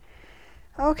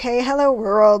Okay, hello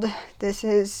world. This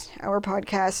is our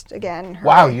podcast again.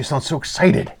 Wow, you sound so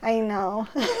excited. I know,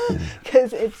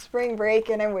 because it's spring break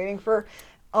and I'm waiting for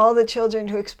all the children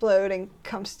to explode and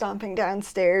come stomping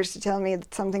downstairs to tell me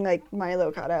that something like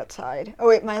Milo got outside. Oh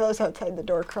wait, Milo's outside the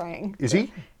door crying. Is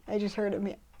he? I just heard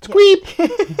him. Squeep! Yeah.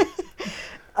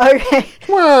 Okay.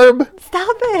 Swerb!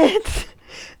 Stop it!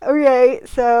 Okay,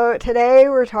 so today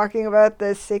we're talking about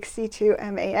the 62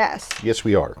 MAS. Yes,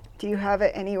 we are. Do you have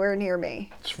it anywhere near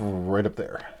me? It's right up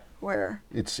there. Where?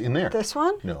 It's in there. This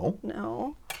one? No.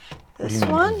 No. What This do you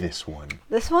mean, one? this one?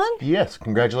 This one? Yes,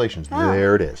 congratulations. Oh,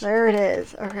 there it is. There it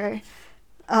is. Okay.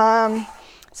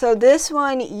 So this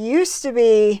one used to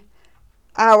be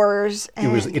ours.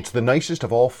 And It's the nicest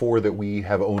of all four that we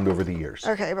have owned over the years.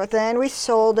 okay, but then we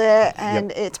sold it,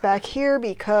 and it's back here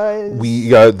because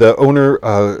The owner,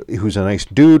 who's a nice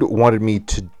dude, wanted me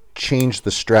to change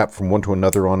the strap from one to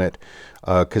another on it,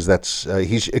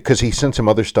 because he sent some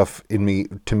other stuff to me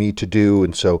to do,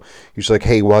 and so he's like,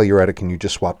 hey, while you're at it, can you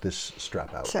just swap this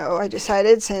strap out? So I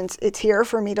decided, since it's here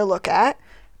for me to look at.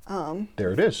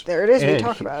 There it is. There it is. And we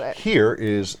talk about it. Here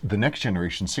is the next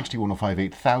generation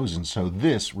 6105-8000. So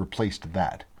this replaced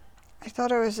that. I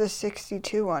thought it was a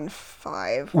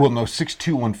 6215. Well, no,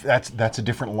 621. That's a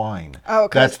different line. Oh,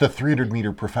 okay. That's the 300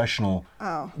 meter professional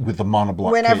with the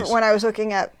monoblock case. When I was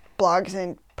looking at blogs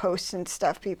and posts and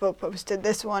stuff, people posted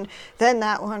this one, then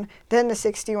that one, then the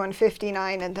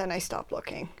 6159, and then I stopped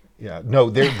looking. Yeah, no,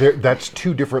 that's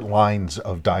two different lines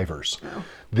of divers. Oh.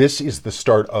 This is the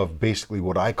start of basically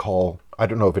what I call, I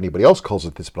don't know if anybody else calls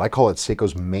it this, but I call it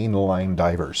Seiko's mainline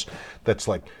divers. That's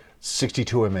like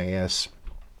 62 MAS,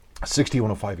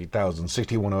 6105-8000,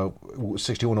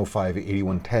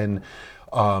 6105-8110,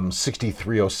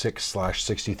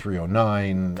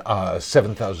 6306/6309,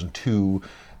 7002,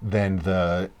 then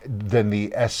the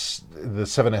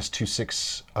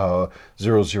 7S26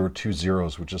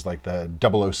 0020s, which is like the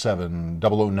 007,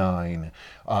 009,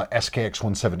 SKX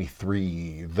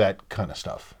 173, that kind of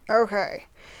stuff. Okay.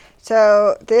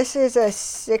 So this is a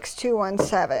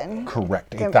 6217.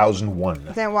 Correct,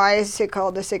 8001. Then why is it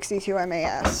called the 62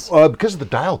 MAS? Because of the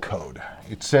dial code.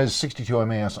 It says 62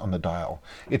 MAS on the dial.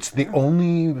 It's the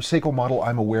only Seiko model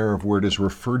I'm aware of where it is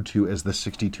referred to as the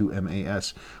 62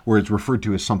 MAS, where it's referred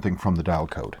to as something from the dial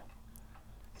code.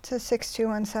 It's a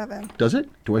 6217. Does it?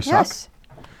 Do I suck? Yes.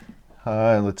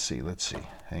 Let's see.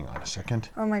 Hang on a second.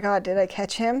 Oh my God, did I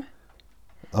catch him?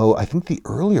 Oh, I think the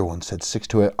earlier one said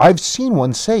 62. I've seen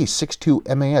one say 62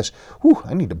 MAS. Whew,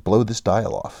 I need to blow this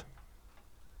dial off.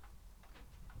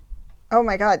 Oh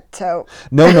my God, so...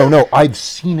 No. I've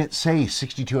seen it say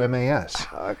 62 MAS.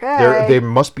 Okay. There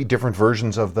must be different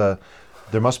versions of the...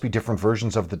 There must be different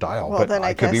versions of the dial, Well, but then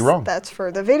I could be wrong. That's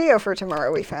for the video for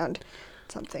tomorrow. We found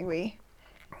something we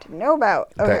didn't know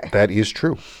about. Okay. That is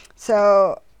true.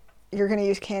 So you're going to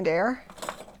use canned air?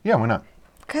 Yeah, why not?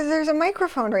 Because there's a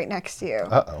microphone right next to you.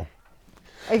 Uh-oh.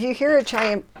 If you hear a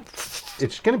giant...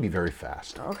 It's going to be very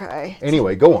fast. Okay.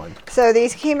 Anyway, go on. So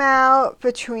these came out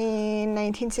between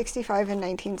 1965 and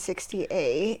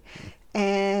 1968.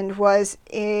 And was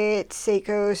it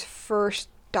Seiko's first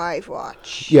dive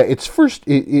watch? Yeah, it's first...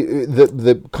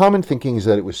 the common thinking is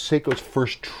that it was Seiko's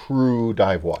first true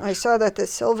dive watch. I saw that the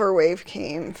Silver Wave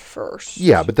came first.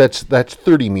 Yeah, but that's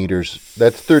 30 meters.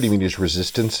 That's 30 meters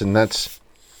resistance, and that's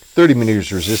 30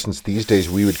 meters resistance these days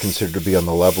we would consider to be on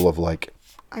the level of like...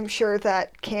 I'm sure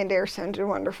that canned air sounded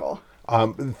wonderful.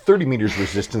 30 meters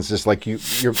resistance is like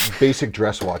your basic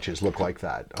dress watches look like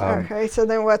that. Okay, so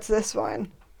then what's this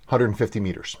one? 150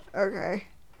 meters. Okay.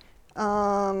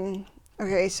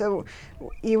 Okay, so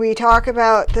we talk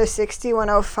about the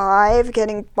 6105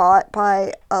 getting bought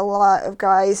by a lot of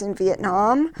guys in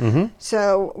Vietnam. Mm-hmm.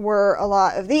 So were a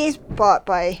lot of these bought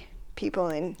by people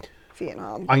in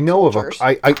Vietnam? I know soldiers?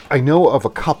 I know of a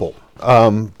couple,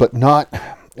 but not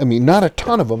a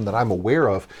ton of them that I'm aware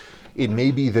of. It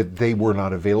may be that they were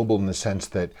not available in the sense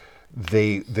that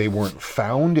they weren't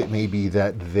found. It may be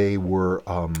that they were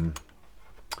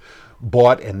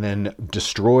bought and then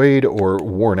destroyed or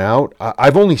worn out.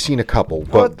 I've only seen a couple,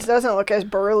 but well, it doesn't look as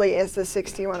burly as the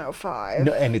 6105.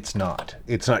 no, and it's not.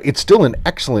 It's still an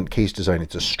excellent case design.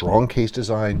 It's a strong case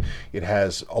design. It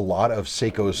has a lot of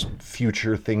Seiko's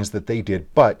future things that they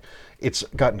did, but it's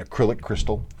got an acrylic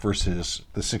crystal versus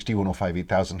the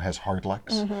 6105-8000 has hard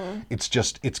Lex. Mm-hmm.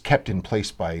 It's kept in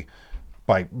place by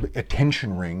a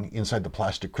tension ring inside the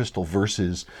plastic crystal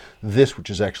versus this, which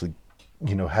is actually,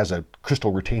 has a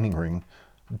crystal retaining ring,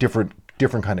 different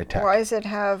kind of tech. Why does it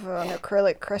have an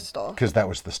acrylic crystal? Because that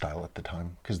was the style at the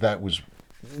time. Because that was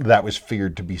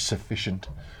figured to be sufficient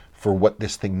for what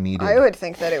this thing needed. I would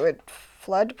think that it would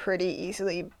flood pretty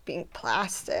easily being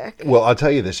plastic. Well, I'll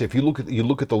tell you this: if you look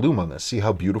at the loom on this, see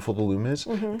how beautiful the loom is.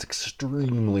 It's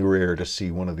extremely rare to see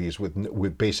one of these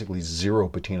with basically zero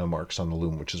patina marks on the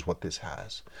loom, which is what this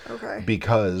has. Okay.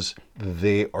 Because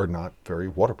they are not very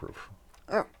waterproof.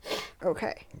 Oh,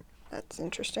 okay. That's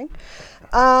interesting.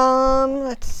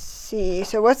 Let's see.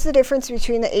 So what's the difference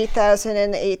between the 8000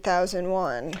 and the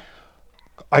 8001?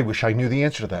 I wish I knew the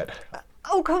answer to that.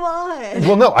 Oh, come on.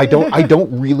 Well, no, I don't. I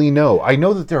don't really know. I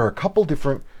know that there are a couple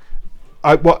different.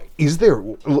 Well, is there?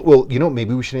 Well,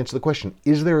 maybe we should answer the question.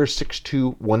 Is there a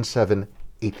 6217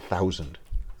 8000?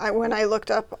 When I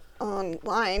looked up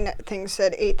online, things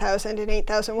said 8000 and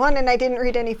 8001, and I didn't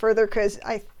read any further because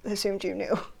I assumed you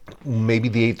knew. Maybe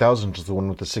the 8000 is the one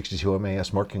with the 62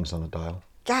 MAS markings on the dial.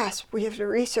 Yes, we have to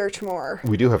research more.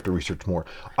 We do have to research more.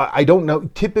 I don't know.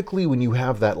 Typically, when you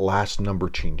have that last number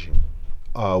changing,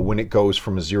 when it goes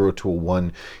from a 0 to a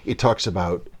 1, it talks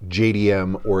about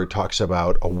JDM or it talks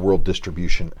about a world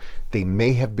distribution. They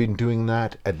may have been doing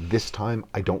that at this time.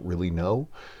 I don't really know.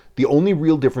 The only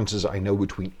real differences I know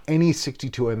between any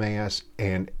 62 MAS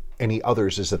and any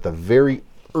others is that the very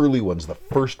early ones, the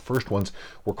first ones,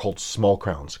 were called small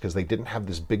crowns because they didn't have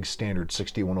this big standard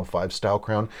 6105 style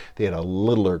crown. They had a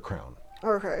littler crown.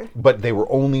 Okay. But they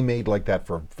were only made like that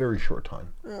for a very short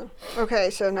time. Okay,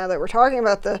 so now that we're talking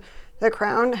about the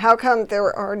crown, how come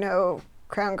there are no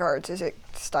crown guards? Is it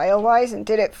style-wise, and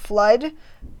did it flood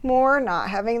more not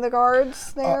having the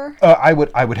guards there? I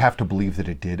would have to believe that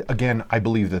it did. Again, I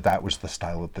believe that was the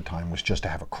style at the time, was just to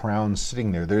have a crown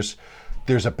sitting there.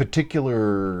 There's a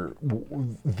particular,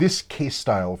 this case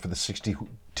style for the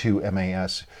 62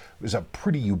 MAS was a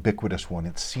pretty ubiquitous one.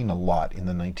 It's seen a lot in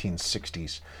the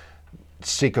 1960s.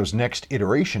 Seiko's next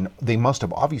iteration, they must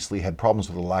have obviously had problems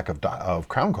with the lack of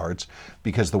crown guards,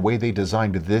 because the way they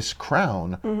designed this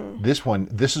crown,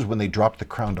 this is when they dropped the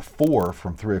crown to 4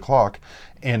 from 3 o'clock,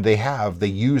 and they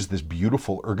use this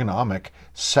beautiful ergonomic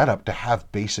setup to have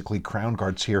basically crown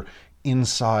guards here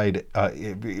inside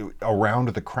around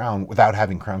the crown without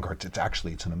having crown guards.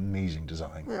 It's an amazing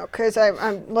design. Because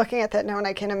I'm looking at that now, and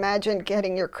I can imagine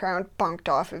getting your crown bunked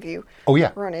off of you. Oh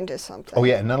yeah. Run into something. Oh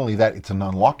yeah, and not only that, it's a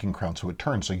non-locking crown, so it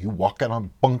turns. So you walk it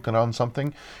on, bunk it on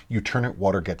something, you turn it,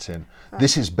 water gets in.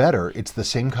 This is better. It's the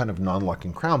same kind of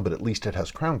non-locking crown, but at least it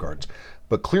has crown guards.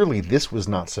 But clearly this was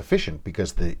not sufficient,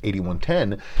 because the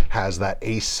 8110 has that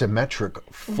asymmetric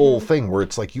full thing where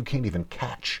it's like you can't even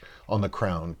catch on the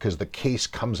crown because the case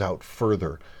comes out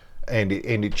further, and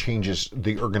it changes.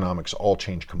 The ergonomics all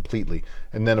change completely.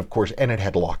 And then of course, and it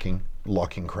had locking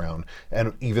crown,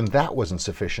 and even that wasn't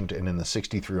sufficient. And in the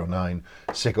 6309,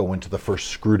 Seiko went to the first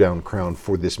screw down crown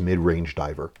for this mid-range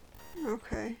diver.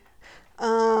 Okay.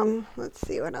 Let's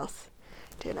see, what else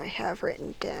did I have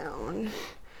written down?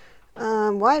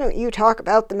 Why don't you talk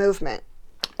about the movement?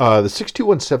 The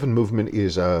 6217 movement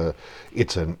is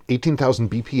it's an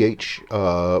 18,000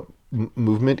 BPH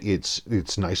movement.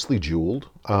 It's nicely jeweled.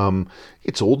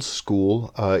 It's old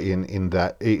school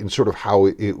in sort of how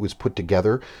it was put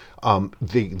together.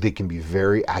 They can be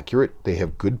very accurate. They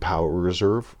have good power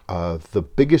reserve. The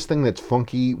biggest thing that's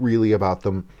funky really about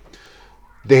them,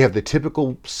 they have the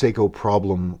typical Seiko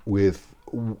problem with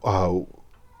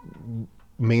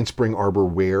mainspring arbor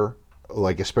wear,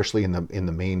 like especially in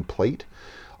the main plate.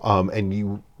 And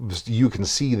you can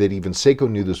see that even Seiko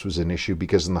knew this was an issue,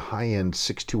 because in the high-end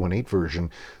 6218 version,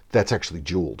 that's actually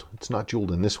jeweled. It's not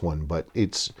jeweled in this one, but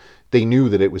they knew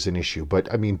that it was an issue.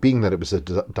 But I mean, being that it was a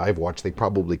dive watch, they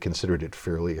probably considered it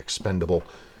fairly expendable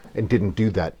and didn't do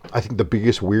that. I think the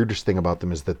biggest, weirdest thing about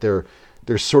them is that their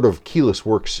sort of keyless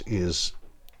works is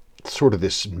sort of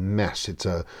this mess. It's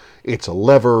a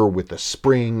lever with a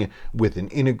spring with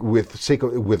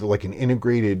Seiko with like an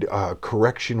integrated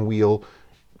correction wheel,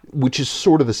 which is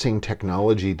sort of the same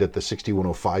technology that the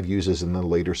 6105 uses in the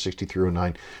later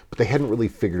 6309, but they hadn't really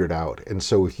figured it out. And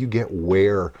so if you get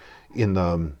wear in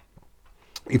the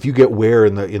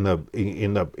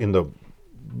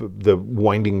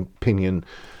winding pinion,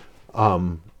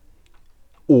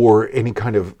 or any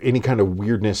kind of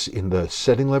weirdness in the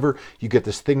setting lever, you get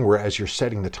this thing where as you're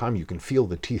setting the time, you can feel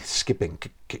the teeth skipping,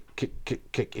 kick, kick, kick,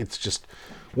 kick, kick. It's just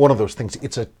one of those things.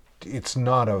 It's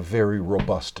not a very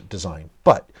robust design.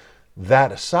 But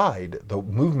that aside, the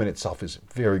movement itself is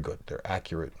very good. They're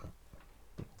accurate.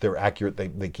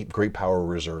 They keep great power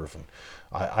reserve, and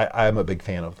I'm a big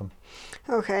fan of them.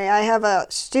 Okay, I have a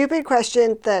stupid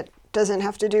question that doesn't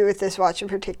have to do with this watch in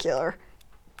particular.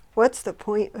 What's the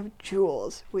point of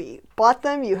jewels? We bought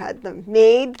them, you had them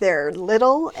made, they're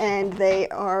little, and they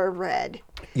are red.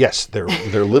 Yes, they're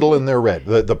little and they're red.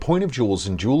 The point of jewels,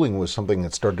 and jeweling was something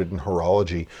that started in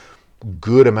horology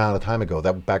good amount of time ago,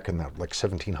 that back in the like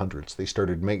 1700s, they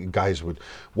started making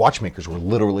watchmakers were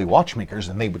literally watchmakers,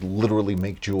 and they would literally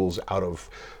make jewels out of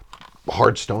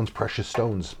hard stones, precious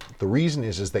stones. The reason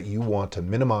is that you want to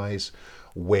minimize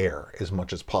wear as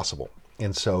much as possible.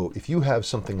 And so if you have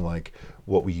something like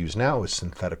what we use now is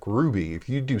synthetic ruby, if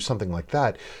you do something like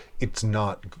that, you're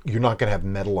not going to have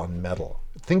metal on metal.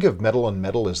 Think of metal on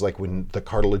metal as like when the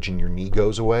cartilage in your knee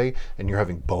goes away and you're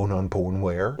having bone on bone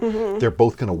wear. They're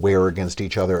both going to wear against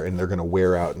each other, and they're going to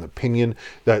wear out, and the pinion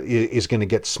that is going to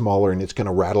get smaller, and it's going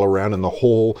to rattle around, and the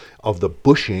whole of the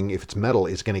bushing, if it's metal,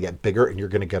 is going to get bigger, and you're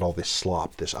going to get all this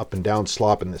slop, this up and down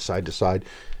slop and this side to side.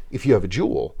 If you have a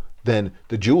jewel, then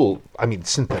the jewel,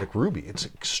 synthetic ruby, it's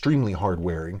extremely hard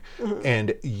wearing,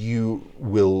 and you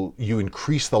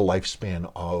increase the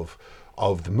lifespan of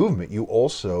the movement.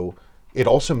 It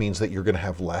also means that you're going to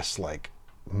have less like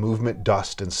movement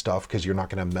dust and stuff, because you're not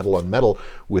going to have metal on metal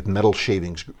with metal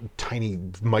shavings, tiny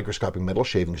microscopic metal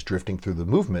shavings drifting through the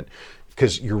movement,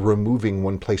 because you're removing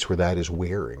one place where that is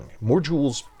wearing. More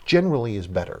jewels generally is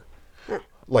better.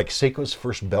 Like Seiko's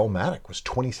first Bellmatic was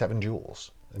 27 jewels.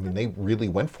 They really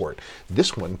went for it.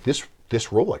 This one, this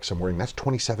Rolex I'm wearing, that's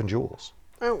 27 jewels.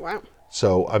 Oh, wow.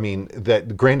 So,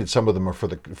 that granted, some of them are for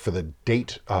the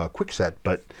date quick set,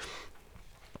 but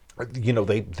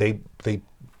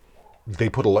they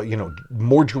put a lot.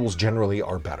 More jewels generally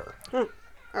are better.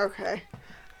 Okay.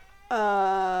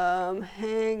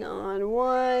 Hang on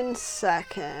one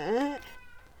second.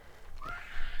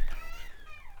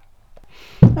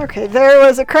 Okay, there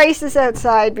was a crisis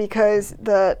outside because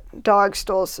the dog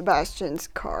stole Sebastian's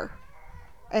car.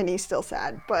 And he's still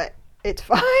sad, but it's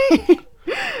fine.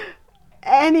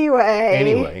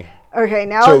 Anyway. Okay,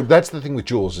 now... So that's the thing with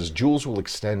jewels, is jewels will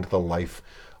extend the life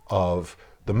of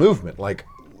the movement. Like,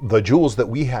 the jewels that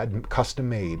we had custom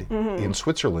made in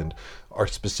Switzerland are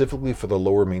specifically for the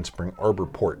lower mainspring arbor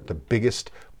port. The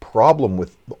biggest problem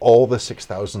with all the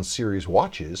 6000 series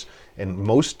watches, and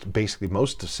most of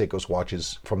Seiko's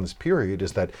watches from this period,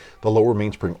 is that the lower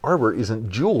mainspring arbor isn't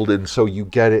jeweled, and so you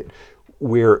get it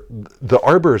where the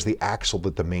arbor is the axle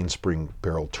that the mainspring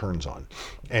barrel turns on.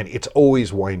 And it's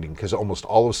always winding, because almost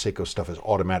all of Seiko's stuff is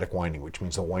automatic winding, which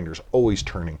means the winder's always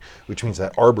turning, which means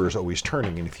that arbor is always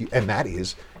turning. And that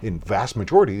is, in vast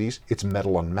majority of these, it's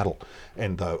metal on metal.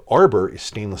 And the arbor is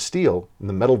stainless steel, and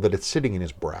the metal that it's sitting in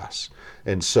is brass.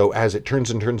 And so as it turns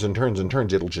and turns and turns and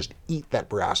turns, it'll just eat that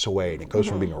brass away, and it goes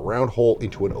from being a round hole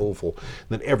into an oval.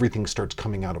 And then everything starts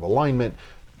coming out of alignment,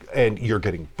 and you're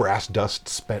getting brass dust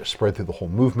spread through the whole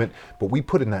movement. But we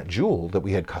put in that jewel that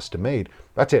we had custom made.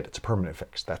 That's it. It's a permanent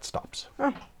fix. That stops.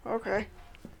 Oh, okay.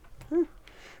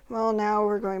 Well, now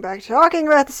we're going back to talking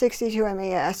about the 62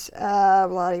 MAS.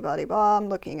 Blah-de-blah-de-blah. I'm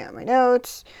looking at my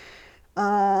notes.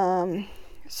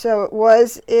 So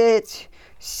was it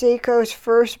Seiko's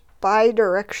first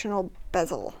bi-directional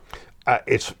bezel?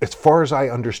 It's, as far as I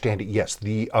understand it, yes.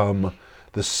 The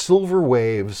Silver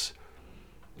Waves...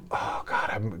 Oh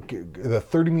God! The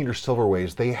 30-meter Silver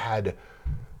Waves. They had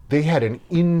an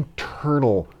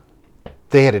internal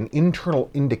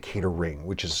indicator ring,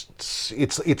 which is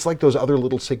it's like those other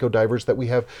little Seiko divers that we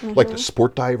have, like the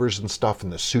sport divers and stuff,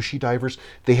 and the sushi divers.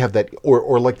 They have that,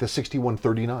 or like the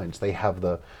 6139s. They have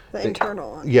the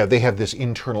internal one. Yeah, they have this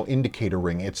internal indicator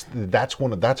ring. That's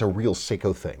a real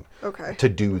Seiko thing. Okay. To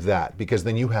do that, because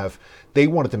then they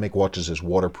wanted to make watches as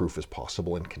waterproof as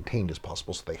possible and contained as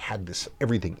possible, so they had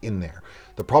everything in there.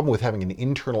 The problem with having an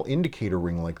internal indicator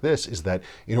ring like this is that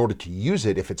in order to use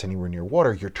it, if it's anywhere near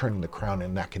water, you're turning the crown,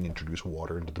 and that can introduce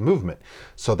water into the movement.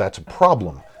 So that's a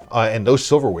problem. And those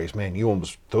Silver Waves, man, you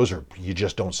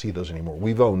just don't see those anymore.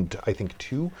 We've owned, I think,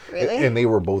 2, really? And they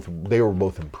were both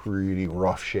in pretty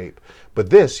rough shape.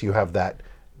 But this, you have that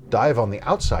dive on the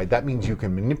outside. That means you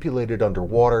can manipulate it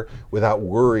underwater without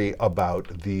worry about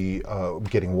the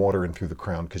getting water in through the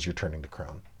crown, because you're turning the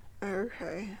crown.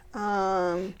 Okay.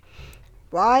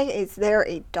 Why is there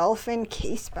a dolphin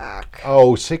caseback?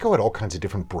 Oh, Seiko had all kinds of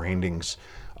different brandings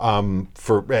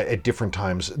at different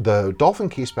times. The dolphin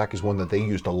caseback is one that they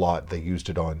used a lot. They used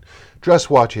it on dress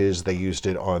watches. They used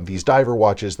it on these diver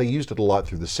watches. They used it a lot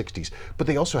through the 60s. But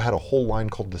they also had a whole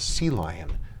line called the Sea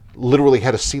Lion. Literally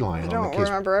had a sea lion on the case. I don't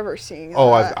remember ever seeing that.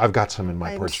 Oh, I've got some in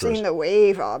my port stores. I've seen the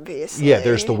Wave, obviously. Yeah,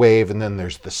 there's the Wave, and then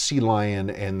there's the Sea Lion,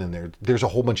 and then there's a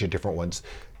whole bunch of different ones.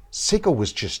 Seiko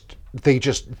was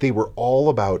they were all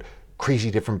about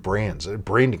crazy different brands,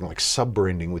 branding, like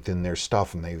sub-branding within their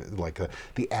stuff, and they like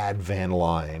the Advan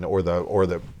line or the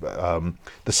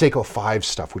Seiko 5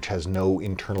 stuff, which has no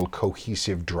internal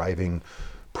cohesive driving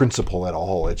principle at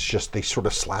all. It's just they sort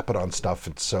of slap it on stuff.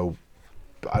 It's so,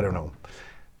 I don't know.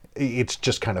 It's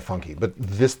just kind of funky. But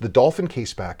the dolphin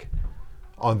caseback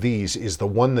on these is the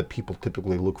one that people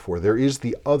typically look for. There is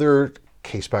the other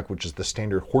case back, which is the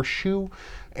standard horseshoe,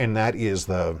 and that's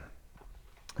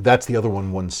the other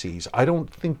one sees. I don't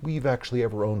think we've actually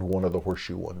ever owned one of the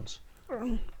horseshoe ones.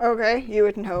 Okay, you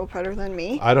would know better than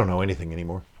me. I don't know anything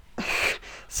anymore.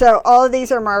 So all of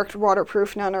these are marked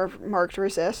waterproof, none are marked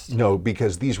resist? No,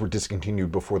 because these were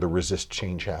discontinued before the resist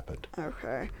change happened.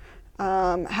 Okay.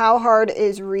 How hard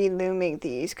is relooming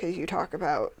these? Because you talk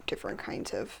about different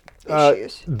kinds of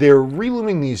issues.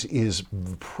 Relooming these is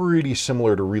pretty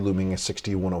similar to relooming a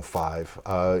 6105.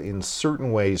 In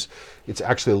certain ways, it's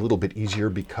actually a little bit easier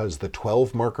because the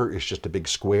 12 marker is just a big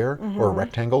square or a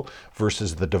rectangle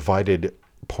versus the divided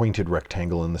pointed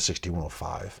rectangle in the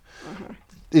 6105.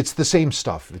 It's the same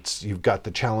stuff. You've got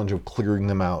the challenge of clearing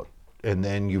them out, and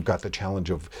then you've got the challenge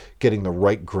of getting the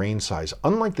right grain size.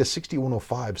 Unlike the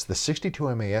 6105s, the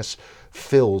 62 MAS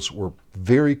fills were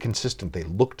very consistent. They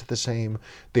looked the same.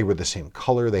 They were the same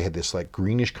color. They had this like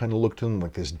greenish kind of look to them,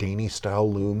 like this Danny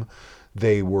style loom.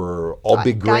 They were all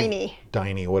big grain.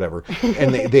 Diney, whatever.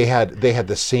 And they had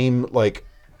the same like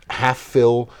half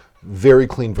fill, very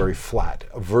clean, very flat,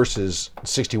 versus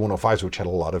 6105s, which had a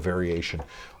lot of variation.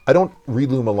 I don't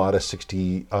reloom a lot of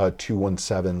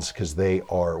 6217s because they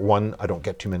are, one, I don't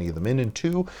get too many of them in, and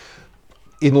two,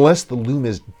 unless the loom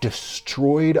is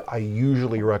destroyed, I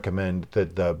usually recommend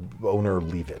that the owner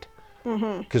leave it.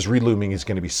 Because relooming is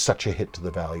going to be such a hit to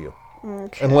the value.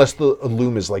 Okay. Unless the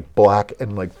loom is like black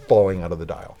and like falling out of the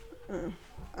dial.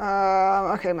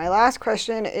 Okay, my last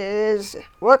question is,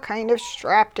 what kind of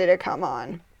strap did it come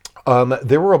on?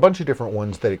 There were a bunch of different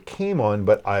ones that it came on,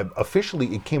 but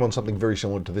it came on something very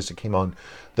similar to this. It came on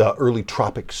the early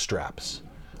Tropic straps.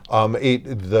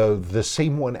 The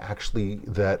same one actually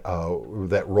that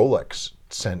Rolex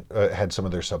had some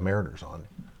of their Submariners on.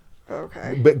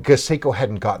 Okay. But because Seiko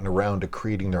hadn't gotten around to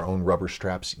creating their own rubber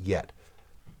straps yet,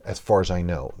 as far as I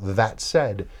know. That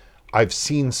said, I've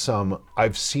seen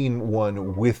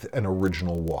one with an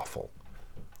original waffle,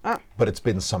 but it's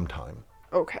been some time.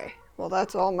 Okay. Well,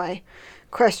 that's all my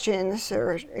questions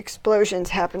or explosions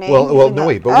happening. Well, no,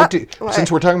 wait. But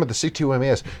since we're talking about the 62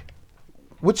 MAS,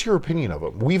 what's your opinion of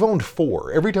them? We've owned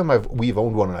 4. Every time we've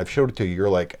owned one and I've showed it to you, you're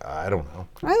like, I don't know.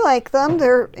 I like them.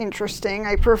 They're interesting.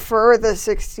 I prefer the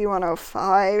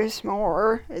 6105s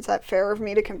more. Is that fair of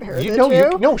me to compare the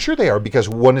two? No, sure they are, because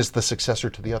one is the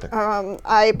successor to the other.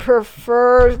 I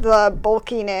prefer the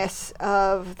bulkiness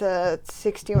of the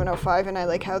 6105, and I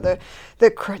like how the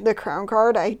crown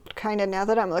guard, now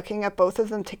that I'm looking at both of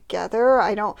them together,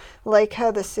 I don't like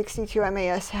how the 62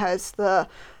 MAS has the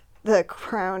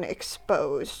crown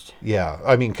exposed. Yeah,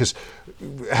 I mean, because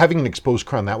having an exposed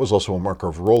crown, that was also a marker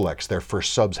of Rolex. Their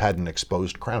first subs had an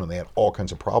exposed crown, and they had all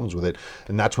kinds of problems with it.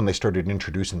 And that's when they started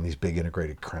introducing these big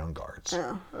integrated crown guards.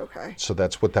 Oh, okay. So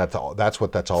that's what that's all about. So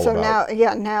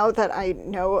now that I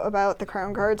know about the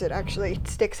crown guards, it actually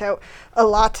sticks out a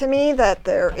lot to me that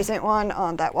there isn't one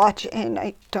on that watch, and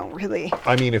I don't really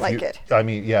like it. I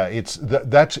mean, yeah, it's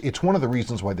one of the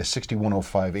reasons why the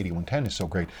 6105 8110 is so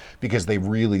great, because they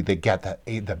get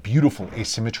that beautiful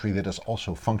asymmetry that is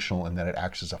also functional, and that it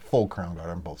acts as a full crown guard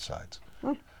on both sides.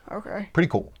 Okay. Pretty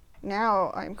cool.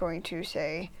 Now I'm going to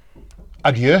say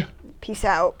adieu. Peace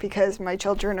out, because my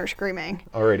children are screaming.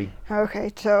 Alrighty.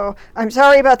 Okay, so I'm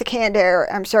sorry about the canned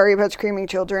air. I'm sorry about screaming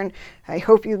children. I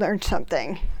hope you learned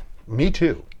something. Me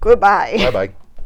too. Goodbye. Bye-bye.